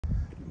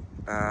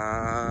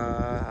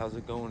How's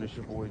it going? It's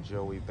your boy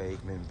Joey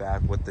Bateman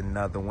back with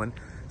another one.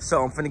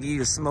 So I'm finna give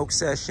you a smoke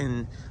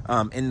session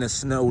in the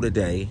snow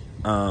today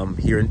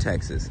here in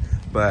Texas.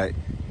 But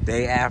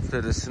day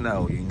after the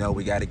snow, you know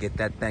we gotta get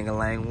that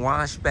thing-a-lang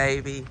washed,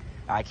 baby.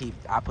 I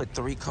put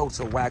 3 coats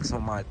of wax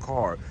on my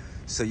car.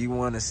 So you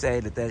wanna say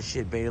that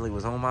shit barely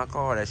was on my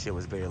car? That shit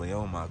was barely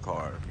on my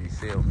car. You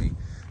feel me?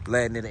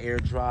 Letting it air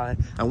dry.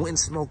 I went and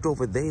smoked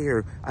over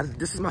there.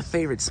 This is my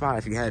favorite spot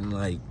if you hadn't,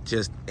 like,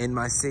 just in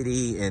my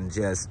city and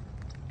just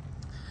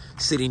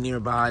city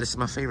nearby. This is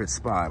my favorite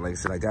spot. Like I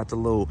said, I got the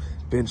little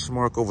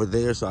benchmark over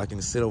there so I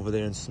can sit over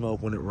there and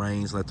smoke when it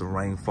rains, let the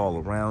rain fall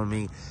around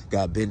me.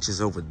 Got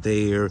benches over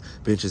there,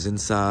 benches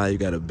inside. You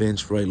got a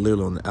bench right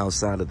little on the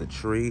outside of the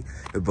tree.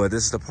 But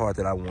this is the part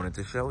that I wanted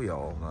to show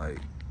y'all. Like,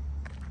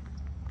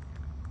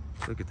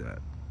 look at that.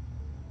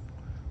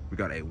 We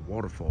got a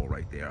waterfall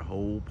right there, a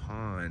whole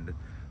pond,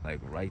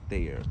 like right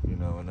there. You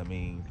know what I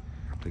mean?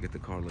 Look at the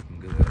car looking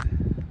good.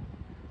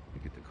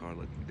 Look at the car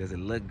looking. Does it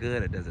look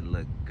good or does it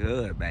look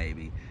good,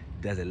 baby?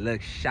 Does it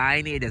look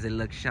shiny or does it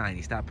look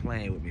shiny? Stop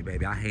playing with me,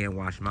 baby. I hand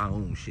wash my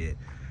own shit.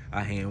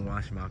 I hand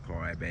wash my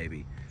car,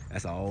 baby.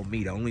 That's all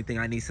me. The only thing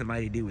I need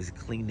somebody to do is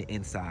clean the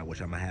inside,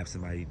 which I'm gonna have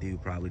somebody do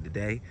probably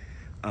today.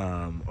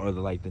 Or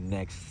the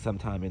next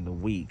sometime in the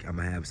week, I'm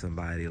gonna have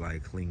somebody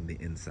like clean the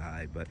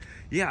inside. But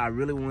yeah, I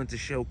really wanted to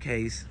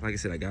showcase. Like I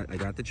said, I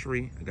got the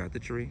tree.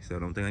 So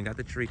don't think I got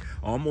the tree.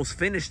 Almost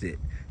finished it,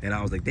 and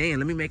I was like, damn,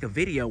 let me make a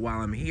video while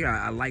I'm here.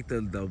 I like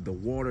the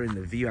water and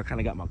the view. I kind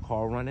of got my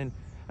car running.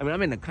 I mean,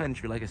 I'm in the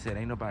country. Like I said,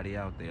 ain't nobody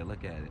out there.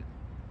 Look at it.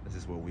 This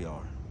is where we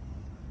are.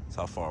 It's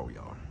how far we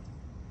are.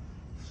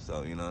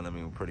 So you know what I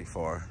mean. We're pretty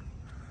far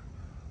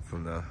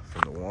from the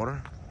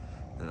water.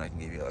 Then I can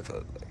give you like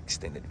a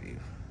extended view,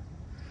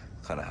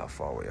 kind of how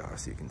far we are,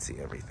 so you can see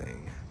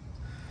everything.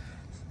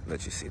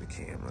 Let you see the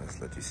cameras,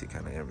 let you see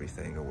kind of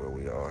everything of where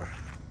we are,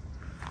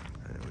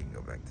 and then we can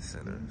go back to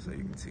center, so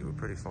you can see we're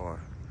pretty far.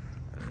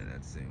 And then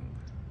that's zoom.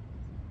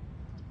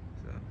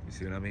 So you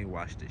see what I mean?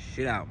 Watch the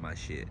shit out my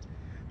shit.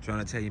 I'm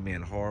trying to tell you,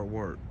 man, hard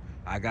work.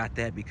 I got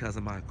that because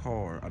of my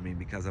car. I mean,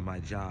 because of my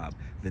job.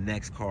 The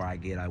next car I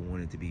get, I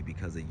want it to be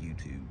because of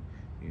YouTube.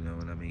 You know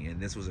what I mean? And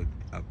this was a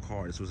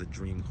car. This was a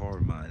dream car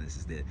of mine. This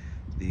is the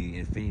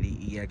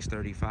Infiniti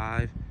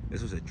EX35.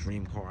 This was a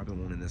dream car. I've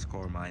been wanting this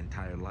car my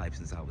entire life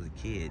since I was a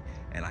kid,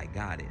 and I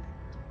got it.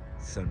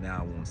 So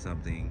now I want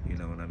something, you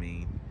know what I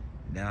mean?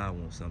 Now I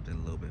want something a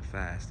little bit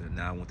faster.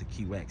 Now I want the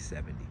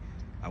QX70.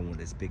 I want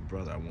this big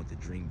brother. I want the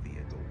dream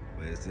vehicle.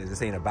 But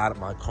this ain't about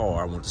my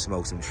car. I want to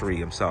smoke some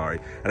tree. I'm sorry.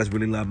 I just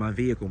really love my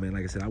vehicle, man.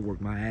 Like I said, I worked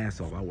my ass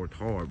off. I worked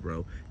hard,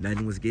 bro.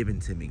 Nothing was given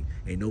to me.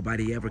 Ain't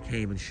nobody ever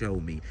came and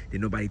showed me.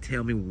 Didn't nobody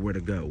tell me where to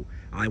go.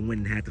 I went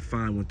and had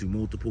to went through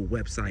multiple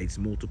websites,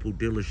 multiple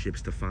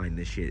dealerships to find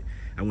this shit.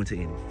 I went to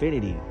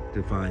Infiniti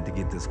to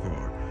get this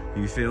car.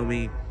 You feel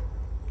me?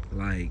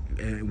 Like,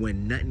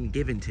 when nothing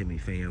given to me,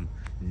 fam.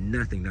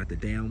 Nothing. Not the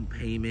down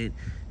payment.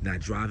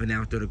 Not driving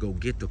out there to go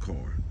get the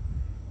car.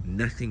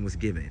 Nothing was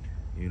given,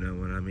 you know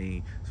what I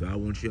mean? So I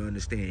want you to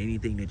understand,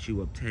 anything that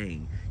you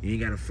obtain, you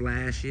ain't gotta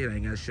flash it, I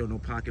ain't gotta show no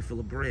pocket full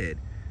of bread.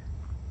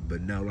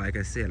 But no, like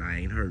I said, I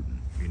ain't hurting,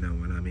 you know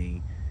what I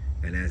mean?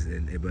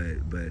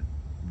 But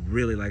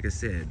really, like I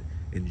said,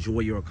 enjoy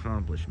your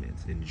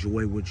accomplishments.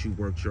 Enjoy what you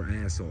worked your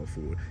ass off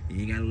for.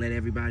 You ain't gotta let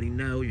everybody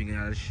know, you ain't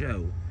gotta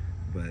show.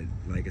 But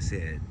like I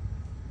said,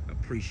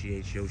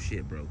 appreciate your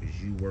shit, bro,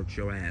 because you worked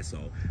your ass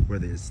off.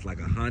 Whether it's like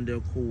a Honda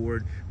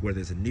Accord,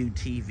 whether it's a new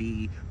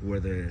TV,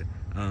 whether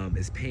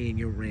it's paying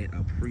your rent,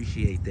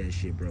 appreciate that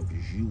shit, bro,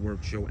 because you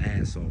worked your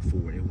ass off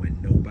for it. It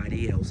went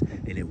nobody else,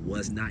 and it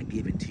was not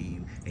given to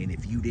you. And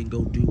if you didn't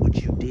go do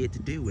what you did to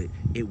do it,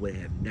 it would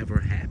have never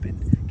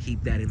happened.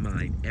 Keep that in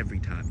mind every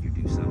time you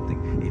do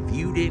something. If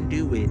you didn't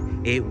do it,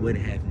 it would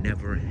have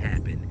never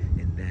happened.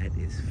 And that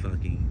is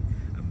fucking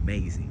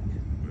amazing.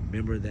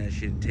 Remember that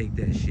shit and take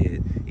that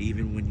shit,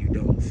 even when you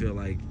don't feel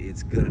like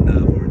it's good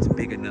enough or it's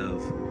big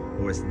enough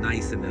or it's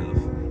nice enough.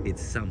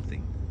 It's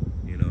something,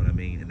 you know what I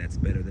mean? And that's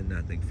better than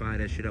nothing. Fire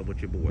that shit up with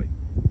your boy.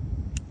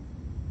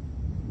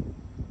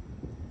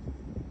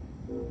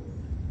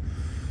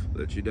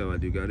 Let you know I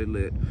do got it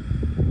lit.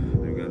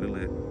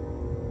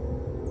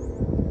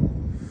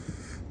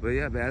 But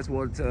yeah, man, I just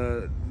wanted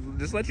to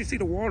just let you see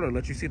the water,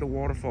 let you see the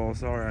waterfall.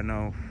 Sorry, I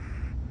know.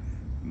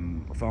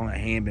 My phone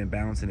hand been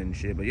bouncing and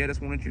shit, but yeah,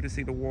 just wanted you to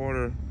see the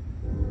water.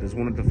 Just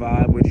wanted to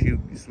vibe with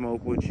you,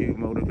 smoke with you,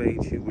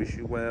 motivate you, wish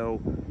you well,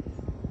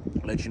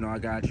 let you know I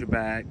got your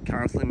back.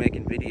 Constantly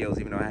making videos,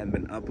 even though I haven't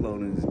been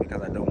uploading, just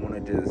because I don't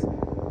want to just,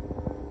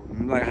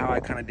 like how I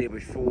kind of did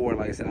before.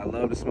 Like I said, I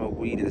love to smoke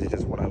weed. It's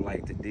just what I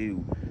like to do,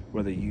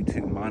 whether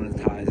YouTube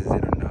monetizes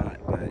it or not.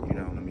 But you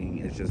know what I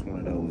mean, it's just one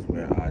of those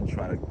where I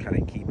try to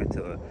kind of keep it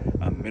to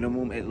a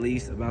minimum, at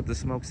least, about the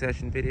smoke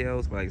session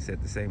videos. But like I said,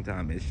 at the same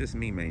time, it's just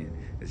me, man.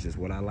 It's just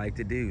what I like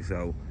to do.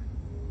 So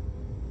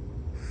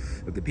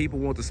if the people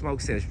want the smoke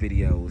sesh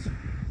videos,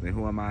 then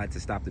who am I to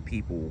stop the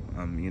people?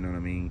 You know what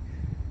I mean?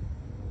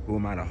 Who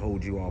am I to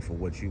hold you off for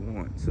what you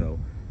want? So,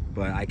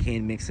 but I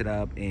can mix it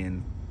up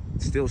and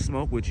still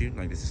smoke with you.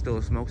 Like, this is still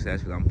a smoke sesh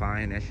because I'm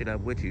firing that shit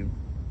up with you.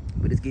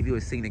 But just give you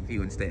a scenic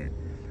view instead.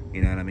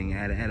 You know what I mean?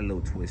 Add a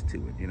little twist to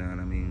it. You know what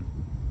I mean?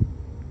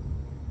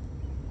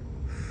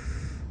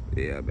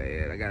 Yeah,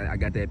 man. I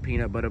got that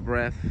peanut butter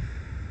breath.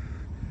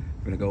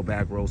 I'm gonna go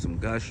back, roll some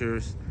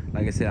gushers.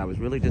 Like I said, I was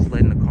really just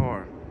letting the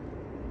car.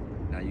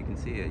 Now you can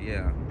see it,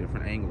 yeah,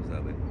 different angles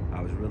of it.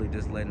 I was really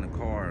just letting the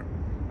car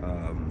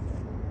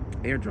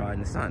air dry in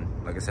the sun.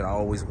 Like I said, I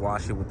always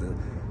wash it with the.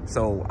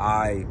 So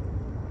I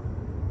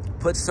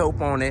put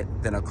soap on it,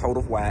 then a coat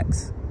of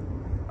wax.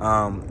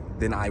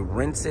 Then I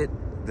rinse it,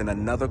 then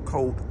another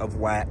coat of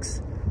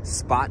wax,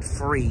 spot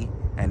free,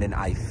 and then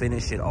I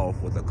finish it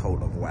off with a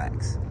coat of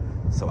wax.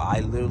 So I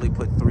literally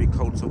put 3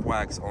 coats of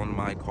wax on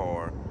my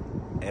car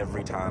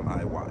every time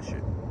I wash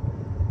it.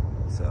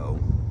 So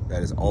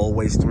that is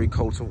always 3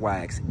 coats of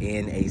wax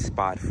in a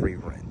spot free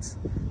rinse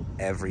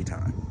every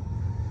time.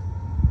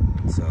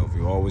 So if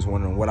you're always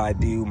wondering what I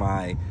do,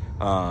 my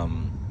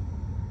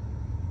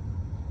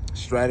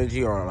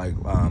strategy, or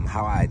like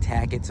how I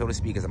attack it, so to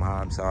speak, because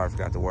I'm sorry, I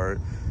forgot the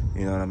word.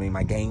 You know what I mean?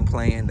 My game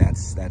plan,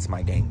 that's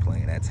my game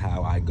plan. That's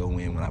how I go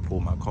in when I pull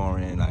my car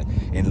in.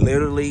 And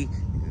literally,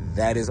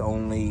 that is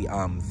only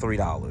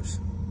 $3.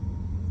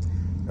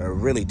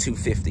 Really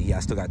 $2.50. Yeah, I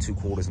still got 2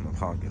 quarters in my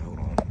pocket. Hold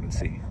on, let's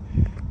see.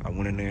 I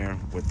went in there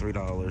with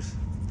 $3.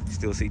 You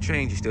still see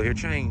change, you still hear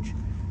change.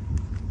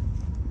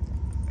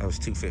 That was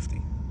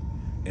 $2.50.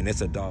 And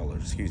it's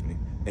 $1, excuse me.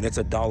 And it's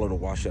 $1 to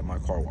wash up my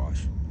car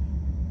wash.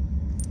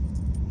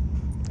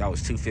 That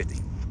was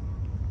 $2.50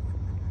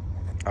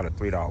 out of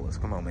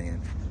 $3. Come on,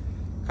 man.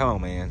 Come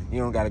on, man. You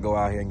don't got to go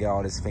out here and get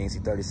all this fancy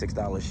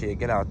 $36 shit.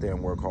 Get out there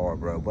and work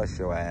hard, bro. Bust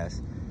your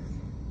ass.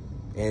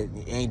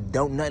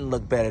 Don't nothing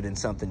look better than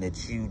something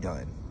that you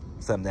done.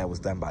 Something that was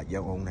done by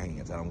your own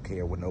hands. I don't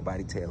care what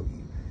nobody tell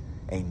you.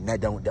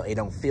 It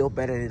don't feel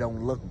better. It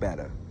don't look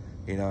better.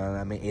 You know what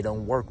I mean? It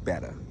don't work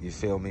better. You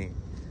feel me?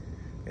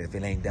 If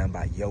it ain't done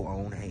by your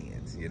own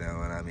hands. You know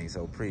what I mean?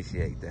 So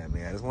appreciate that,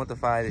 man. I just want to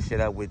fire this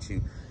shit up with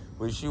you.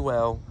 Wish you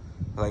well.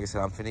 Like I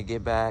said, I'm finna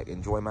get back,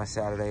 enjoy my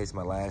Saturday. It's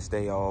my last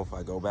day off.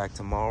 I go back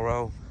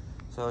tomorrow.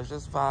 So it's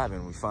just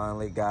vibing. We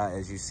finally got,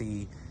 as you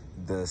see,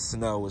 the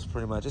snow is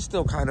pretty much, it's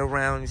still kind of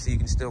round. You see, you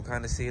can still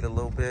kind of see it a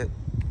little bit.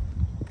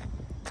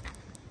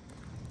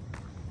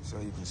 So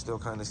you can still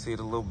kind of see it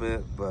a little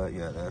bit. But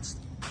yeah, that's,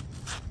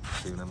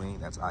 see what I mean?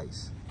 That's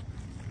ice.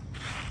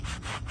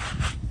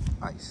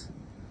 Ice.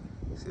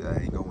 See,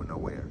 that ain't going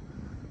nowhere.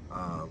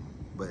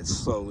 But it's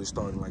slowly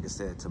starting, like I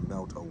said, to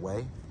melt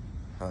away.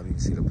 You can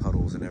see the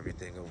puddles and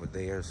everything over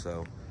there,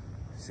 so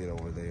see it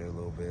over there a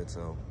little bit.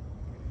 So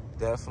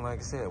definitely, like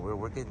I said,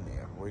 we're getting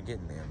there. We're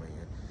getting there,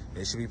 man.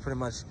 It should be pretty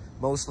much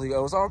mostly. It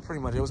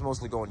was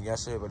mostly going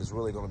yesterday, but it's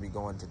really going to be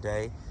going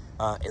today.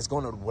 It's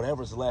going to,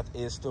 whatever's left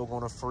is still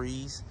going to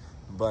freeze,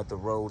 but the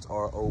roads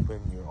are open.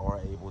 You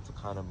are able to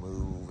kind of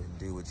move and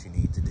do what you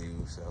need to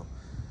do. So,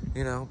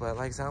 you know, but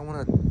like I said, I don't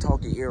want to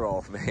talk your ear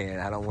off,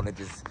 man. I don't want to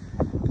just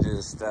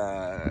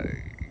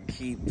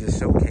keep just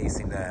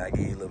showcasing that. I give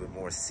you a little bit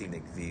more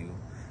scenic view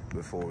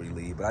before we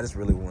leave, but I just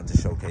really wanted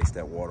to showcase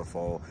that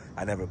waterfall.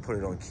 I never put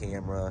it on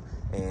camera,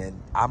 and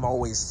I'm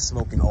always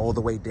smoking all the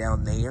way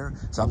down there,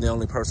 so I'm the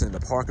only person in the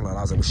parking lot.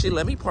 I was like, well, shit,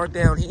 let me park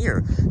down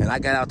here. And I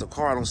got out the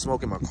car. I don't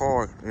smoke in my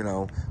car, you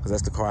know, because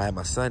that's the car I had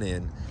my son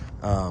in.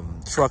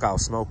 Truck I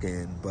was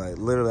smoking, but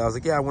literally I was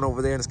like, yeah, I went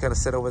over there and just kind of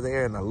sat over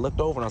there, and I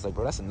looked over and I was like,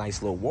 bro, that's a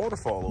nice little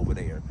waterfall over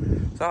there.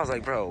 So I was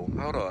like, bro,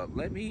 hold up,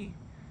 let me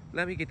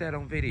get that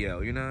on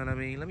video, you know what I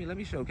mean? Let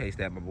me showcase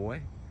that, my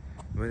boy.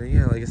 But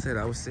yeah, like I said,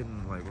 I was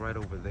sitting like right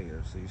over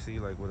there. So you see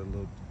like where the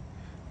little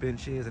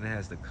bench is, and it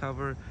has the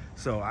cover.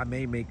 So I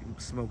may make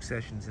smoke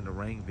sessions in the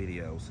rain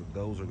video. So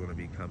those are gonna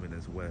be coming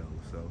as well.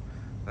 So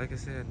like I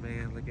said,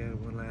 man, look at it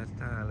one last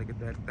time. Look at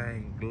that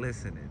thing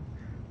glistening.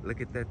 Look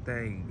at that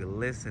thing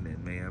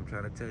glistening, man. I'm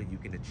trying to tell you, you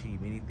can achieve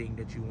anything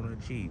that you want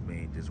to achieve,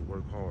 man. Just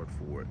work hard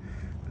for it.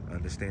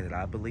 Understand that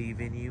I believe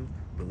in you.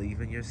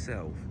 Believe in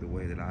yourself the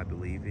way that I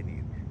believe in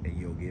you,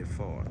 and you'll get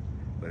far.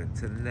 But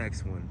until the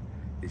next one,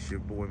 it's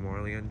your boy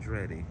Marley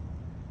Andretti,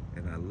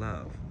 and I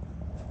love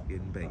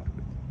getting baked with.